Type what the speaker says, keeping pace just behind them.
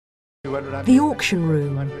The auction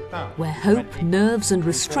room, where hope, nerves and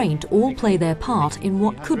restraint all play their part in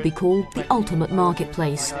what could be called the ultimate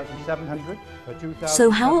marketplace. So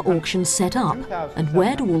how are auctions set up, and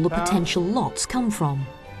where do all the potential lots come from?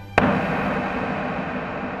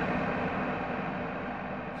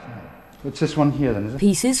 What's this one here then, is it?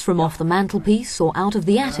 Pieces from off the mantelpiece or out of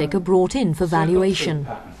the attic are brought in for valuation.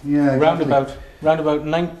 Yeah, exactly. Round about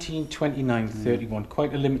 1929-31,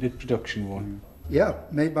 quite a limited production one. Yeah,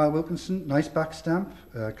 made by Wilkinson, nice back stamp,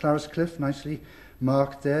 Clarice Cliff, nicely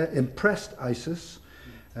marked there, impressed Isis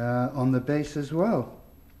on the base as well.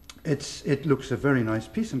 It looks a very nice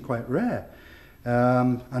piece and quite rare.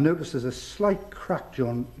 I noticed there's a slight crack,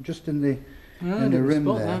 John, just in the rim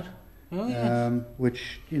there. Oh, yes.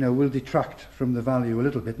 Which, you know, will detract from the value a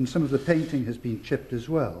little bit, and some of the painting has been chipped as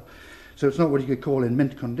well. So it's not what you could call in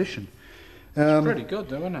mint condition. It's pretty good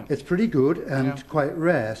though, isn't it? It's pretty good and quite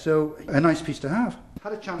rare, so a nice piece to have.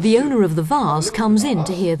 The owner of the vase comes in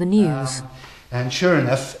to hear the news. And sure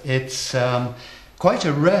enough, it's quite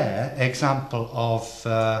a rare example of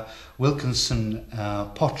Wilkinson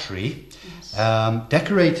pottery,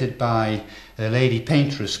 decorated by a lady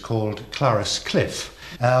paintress called Clarice Cliff.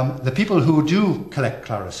 The people who do collect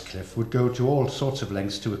Clarice Cliff would go to all sorts of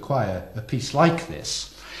lengths to acquire a piece like this.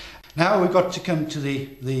 Now we've got to come to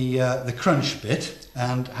the crunch bit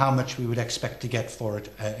and how much we would expect to get for it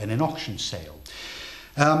in an auction sale.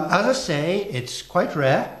 As I say, it's quite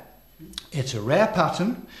rare. It's a rare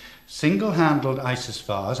pattern, single-handled Isis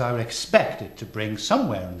vase. I would expect it to bring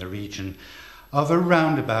somewhere in the region of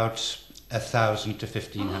around about 1,000 to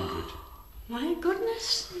 1,500. My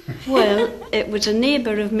goodness. Well, it was a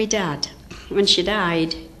neighbour of my dad. When she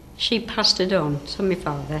died, she passed it on to my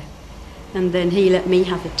father, and then he let me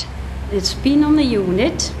have it. It's been on the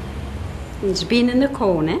unit, it's been in the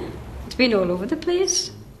corner, it's been all over the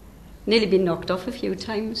place. Nearly been knocked off a few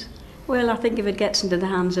times. Well, I think if it gets into the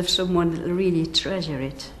hands of someone that'll really treasure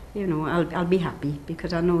it, you know, I'll be happy,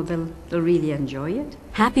 because I know they'll really enjoy it.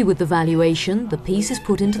 Happy with the valuation, the piece is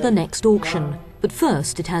put into the next auction. But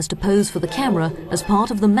first it has to pose for the camera as part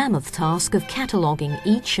of the mammoth task of cataloguing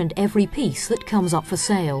each and every piece that comes up for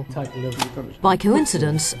sale. By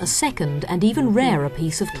coincidence, a second and even rarer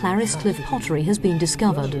piece of Clarice Cliff pottery has been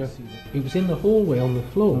discovered. It was in the hallway on the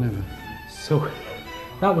floor, so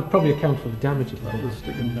that would probably account for the damage it was.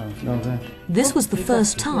 This was the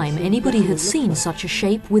first time anybody had seen such a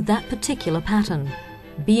shape with that particular pattern.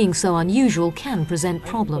 Being so unusual can present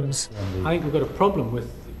problems. I think we've got a problem with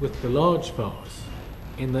the large vase,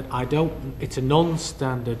 in that it's a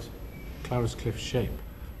non-standard Clarice Cliff shape.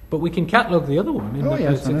 But we can catalogue the other one, in that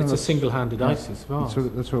it's a single-handed Isis vase.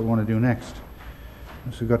 That's what we want to do next.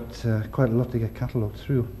 So we've got quite a lot to get catalogued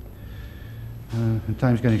through. And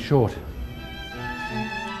time's getting short.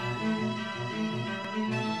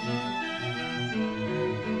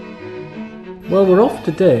 Well, we're off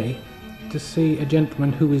today to see a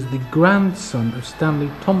gentleman who is the grandson of Stanley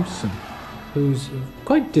Thompson, who's a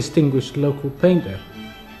quite distinguished local painter.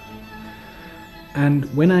 And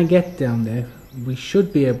when I get down there, we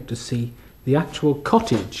should be able to see the actual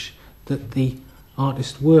cottage that the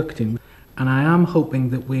artist worked in. And I am hoping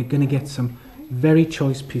that we're going to get some very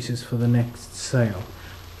choice pieces for the next sale.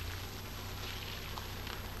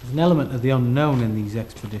 There's an element of the unknown in these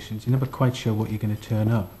expeditions. You're never quite sure what you're going to turn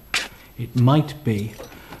up. It might be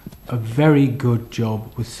a very good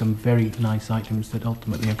job with some very nice items that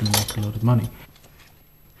ultimately are going to make a lot of money.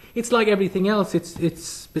 It's like everything else. It's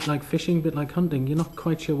a bit like fishing, a bit like hunting. You're not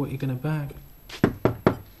quite sure what you're going to bag.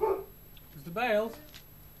 Mr. Bales?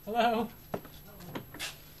 Hello?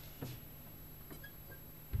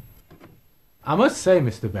 I must say,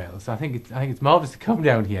 Mr. Bales, I think it's marvellous to come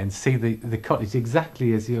down here and see the cottage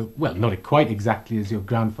exactly as your... Well, not quite exactly as your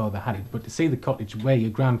grandfather had it, but to see the cottage where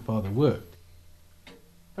your grandfather worked.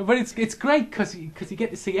 But it's great because you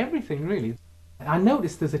get to see everything, really. I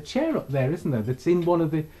noticed there's a chair up there, isn't there? That's in one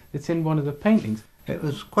of the paintings. It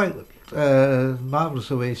was quite marvellous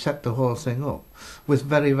the way he set the whole thing up, with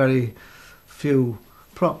very, very few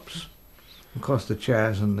props. Of course, the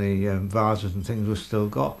chairs and the vases and things were still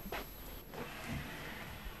got.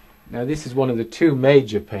 Now, this is one of the two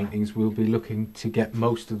major paintings we'll be looking to get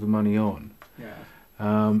most of the money on. Yeah.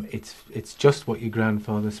 It's just what your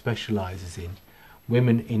grandfather specialises in.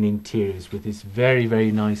 Women in interiors, with this very,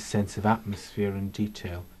 very nice sense of atmosphere and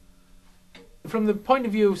detail. From the point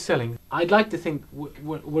of view of selling, I'd like to think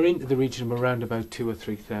we're into the region of around about £2,000 or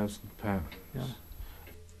 £3,000. Yeah.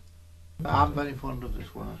 I'm very fond of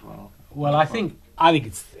this one as well. Well, I think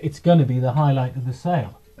it's going to be the highlight of the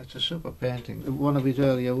sale. It's a super painting, one of his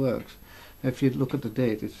earlier works. If you look at the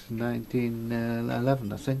date, it's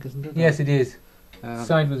 1911, I think, isn't it? Yes, it is.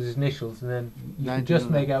 Signed with his initials, and then you could just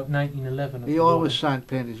make out 1911. He always signed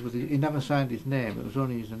paintings with he never signed his name, it was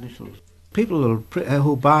only his initials. People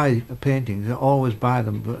who buy paintings always buy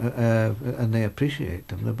them and they appreciate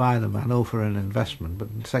them. They buy them, I know, for an investment, but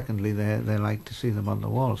secondly they like to see them on the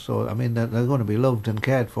wall. So, I mean, they're going to be loved and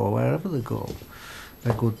cared for wherever they go.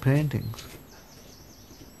 They're good paintings.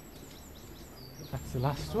 That's the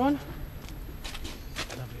last one.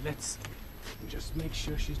 Lovely, let's just make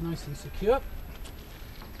sure she's nice and secure.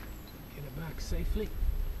 Get her back safely.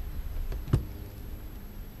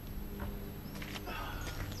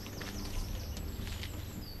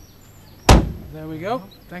 There we go.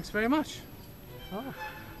 Thanks very much. Oh,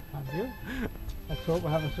 thank you. Let's hope we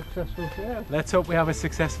have a successful sale. Let's hope we have a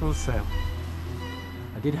successful sale.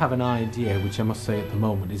 I did have an idea, which I must say at the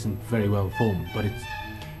moment isn't very well formed, but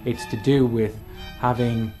it's to do with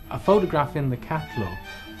having a photograph in the catalogue,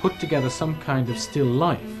 put together some kind of still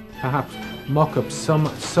life, perhaps mock up some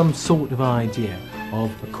sort of idea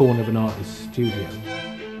of a corner of an artist's studio.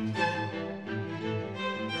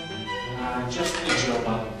 Just the job,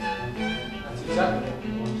 Alan. That's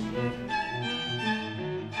exactly what we want.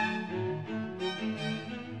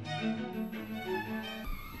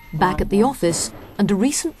 Back at the office, and a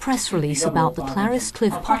recent press release about the Clarice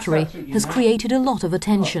Cliff pottery has created a lot of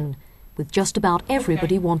attention, with just about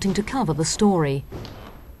everybody wanting to cover the story.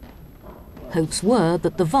 Hopes were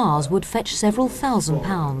that the vase would fetch several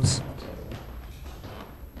 £1,000s.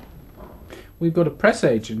 We've got a press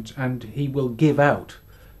agent, and he will give out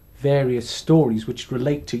various stories which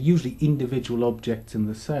relate to usually individual objects in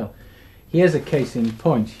the sale. Here's a case in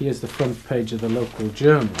point. Here's the front page of the local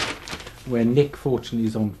journal, where Nick fortunately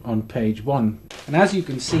is on page 1. And as you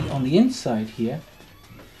can see on the inside here,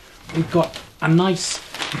 we've got a nice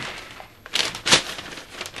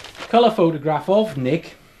colour photograph of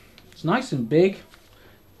Nick. It's nice and big,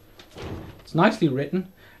 it's nicely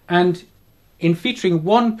written, and in featuring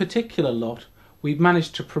one particular lot, we've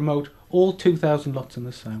managed to promote all 2,000 lots in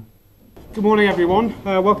the sale. Good morning, everyone.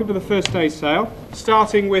 Welcome to the first day sale.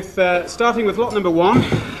 Starting with lot number 1.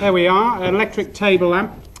 There we are, an electric table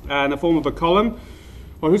lamp in the form of a column.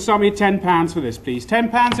 Well, who'd start me at £10 for this, please?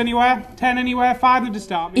 £10 anywhere? 10 anywhere? 5 to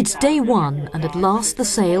start me. It's day 1, and at last the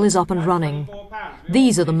sale is up and running.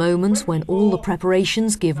 These are the moments when all the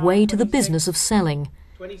preparations give way to the business of selling,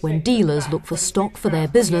 when dealers look for stock for their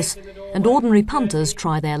business and ordinary punters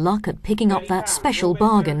try their luck at picking up that special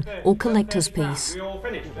bargain or collector's piece,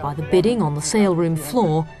 by the bidding on the sale room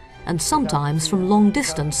floor and sometimes from long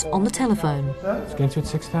distance on the telephone. Let's get to it,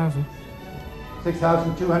 6,000.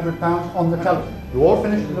 £6,200 on the telephone. You all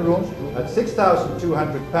finished in the room at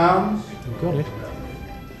 £6,200. You got it.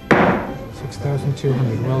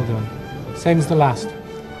 6,200, well done. Same as the last.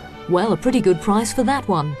 Well, a pretty good price for that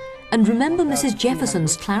one. And remember Mrs.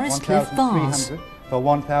 Jefferson's Clarice Cliff vase. For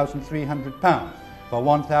 £1,300. For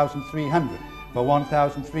 £1,300. For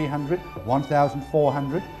 £1,300.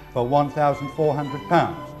 £1,400. For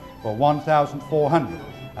 £1,400. For £1,400.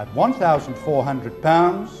 At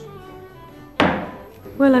 £1,400.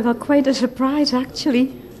 Well, I got quite a surprise,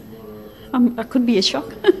 actually. I could be a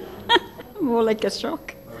shock. More like a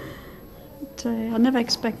shock. But, I never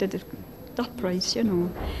expected that price, you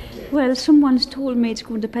know. Well, someone's told me it's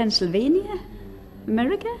going to Pennsylvania,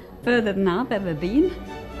 America, further than I've ever been.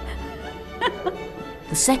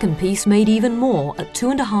 The second piece made even more at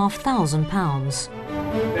 £2,500.